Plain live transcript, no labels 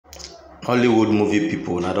Hollywood movie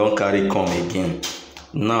people, I don't carry come again.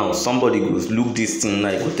 Now somebody goes look this thing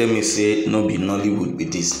now, go tell me say no be Nollywood be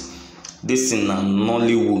this. This thing na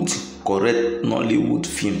Nollywood, correct Nollywood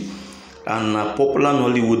film, and na popular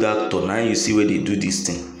Nollywood actor now you see where they do this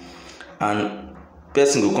thing. And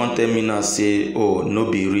person go come tell me now say, oh,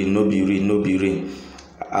 no be real, no be real, no be real.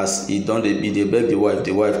 As he done they beg the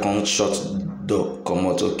wife come shut door, come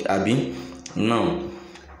out. Okay, abi now.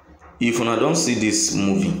 If una don't see this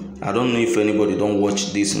movie, I don't know if anybody don't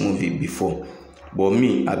watch this movie before, but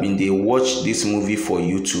me, I been dey watch this movie for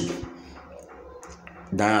YouTube.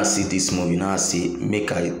 Now I see this movie, now I say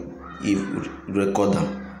make I record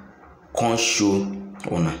them, come show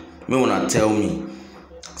una. Me wanna tell me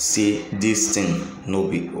say this thing no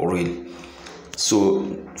be real.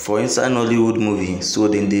 So for inside Nollywood movie, so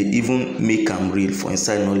then they even make am real for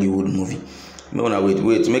inside Nollywood movie. Me wanna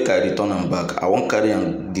wait, make I return am back. I won't carry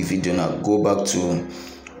am the video now. Go back to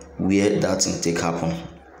where that thing take happen.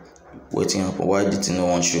 Waiting happen. Why did it no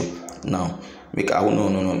one show? Now make I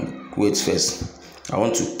no. Wait first. I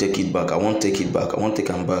want to take it back. I want take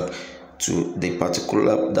am back to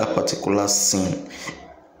that particular scene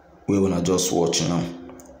where when I just watch now.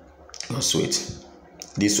 Just wait.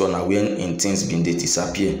 This one are when in things been they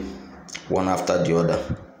disappear one after the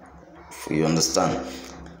other. You understand?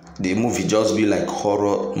 The movie just be like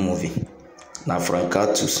horror movie. Now Frank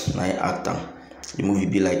Atus, now actor. The movie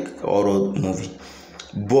be like horror movie.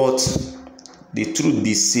 But the truth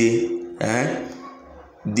be say,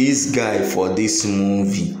 this guy for this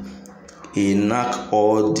movie, he knock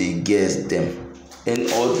all the girls them,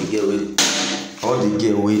 and all the girl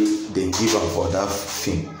with they give am for that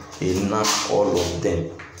film. He knock all of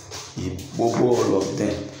them. He bobo all of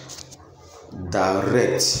them.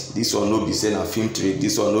 Direct. This one no be say na film trick.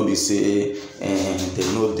 This one no be say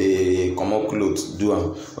they know they come up clothes do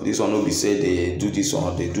am. This one no be say they do this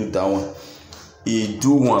one, they do that one. He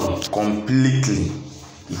do one completely.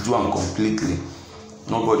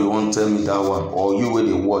 Nobody won't tell me that one. Or you where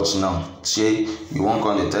they watch now. Say you won't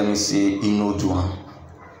come and tell me say he no do one.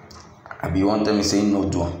 Abi you won't tell me say he no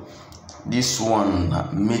do one. This one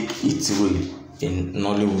make it real in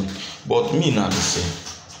Nollywood. But me now say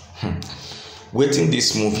waiting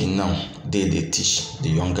this movie now, they teach the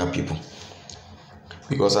younger people.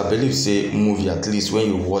 Because I believe say movie, at least when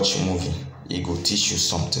you watch movie, it go teach you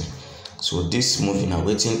something. So this movie now,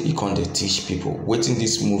 waiting it can they teach people. Waiting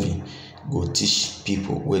this movie go teach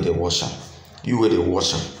people where they watch them. You where they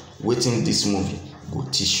watch them. Waiting this movie go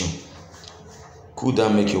teach you. Could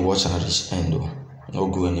that make you watch and reach end though? No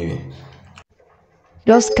go anywhere.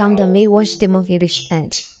 Just calm down, may watch the movie reach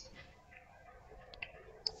end.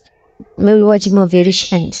 May watch the movie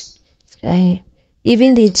reach end.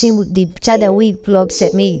 Even the team, the charger we plug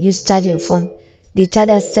set me use charge your phone. The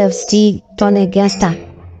charger self still turn against her.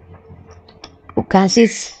 You can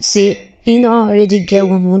see you know already get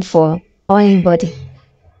woman for all anybody.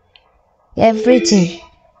 Everything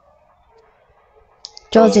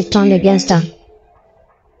just a turn against her.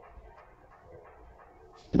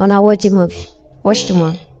 When I watch the movie, watch the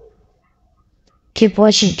movie. Keep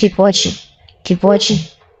watching. Keep watching.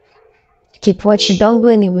 Don't go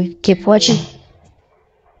anywhere. Keep watching.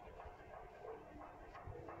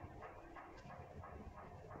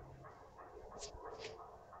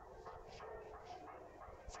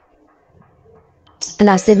 And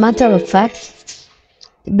as a matter of fact,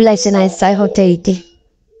 blessing inside hotel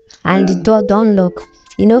and the door don't lock.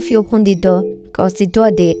 You know if you open the door, because the door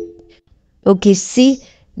there. Okay, see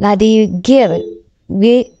that the girl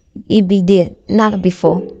where it be there, not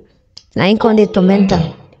before. Now you can the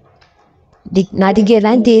tormentor. Now the girl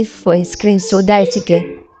and there for a screen, so that's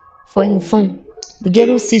again for in phone. The girl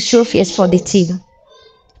will see show face for the TV.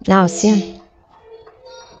 Now see.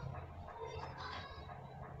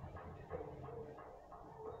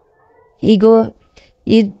 He do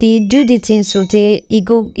the thing so he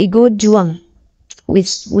go do with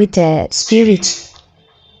spirit.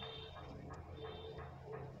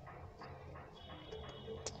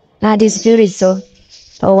 Now the spirit so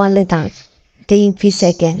one later they in peace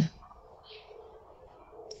again.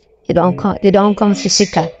 They don't come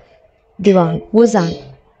physical. They want was on.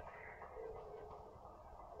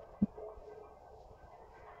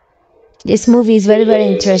 This movie is very, very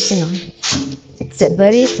interesting. It's a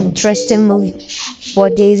very interesting movie.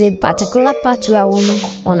 But there is a particular part where I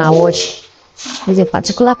wanna watch. There's a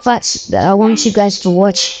particular part that I want you guys to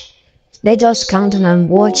watch. Let's just calm down and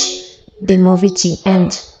watch the movie to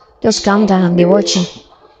end. Just calm down and be watching.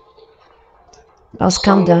 Just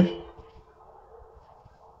calm down.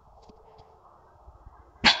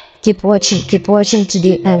 Keep watching to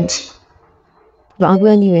the end. Don't go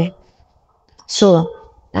anywhere. So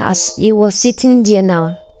As he was sitting there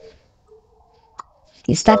now,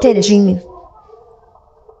 he started dreaming.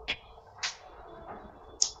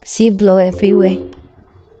 See blood everywhere.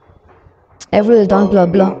 Everywhere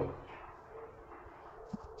done blood.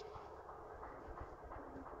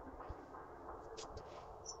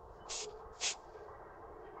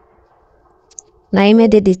 Now he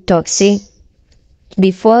made the talk, say,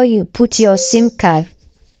 before you put your SIM card,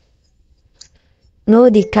 know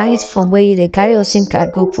the kind from where you carry your SIM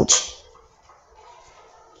card go put.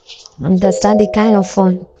 Understand the kind of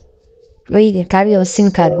phone where you carry your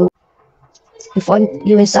SIM card go. Before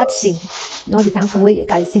you insert SIM, know the kind from where you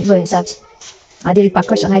carry SIM go insert. And the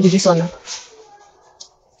repercussion I do this one.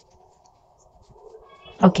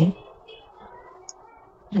 Okay.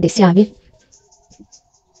 And they see Abby.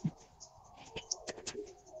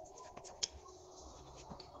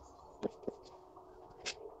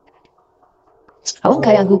 I won't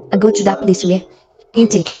carry I go to that place where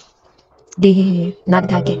intake the not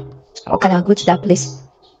that game. How can I go to that place?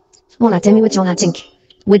 Wanna tell me what you wanna think?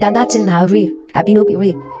 Whether that thing na real, I be no be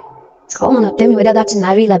real. Come on, tell me whether that thing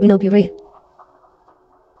na real, I be no be real.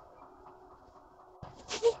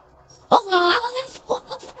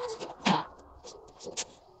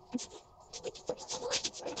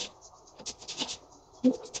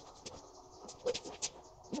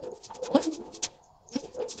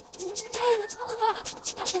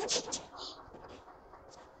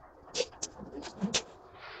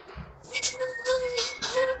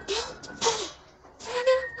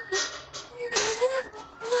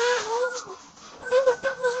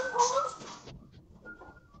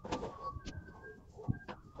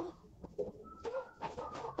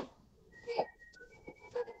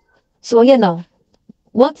 So you know,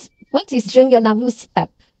 what is drinking and who's that?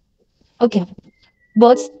 Okay,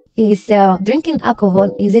 but is drinking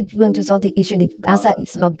alcohol, is it going to solve the issue? The answer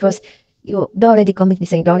is not, because you don't already commit the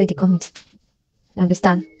sin, you don't already commit. You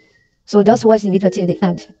understand? So just watch the video till the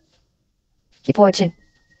end. Keep watching.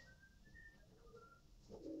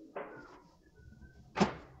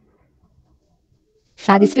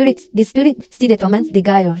 And the spirit still torments the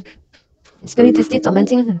guy. Or the spirit is still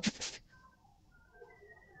tormenting him.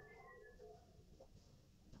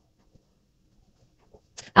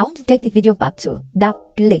 I want to take the video back to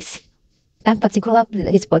that place, that particular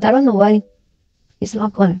place, but I don't know why it's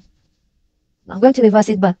not going. I'm going to reverse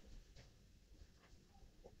it back.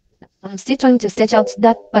 I'm still trying to sketch out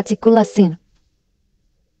that particular scene.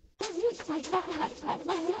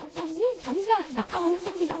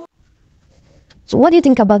 So what do you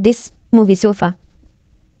think about this movie so far?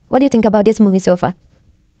 What do you think about this movie so far?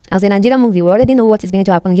 As a Nigerian movie, we already know what is going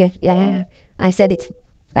to happen here. Yeah, I said it.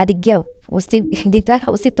 That the girl was still, the guy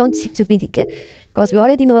was still turned to be the girl. Because we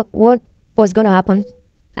already know what was going to happen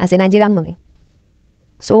as a Nigerian movie.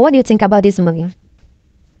 So what do you think about this movie?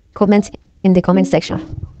 Comment in the comment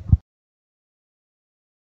section.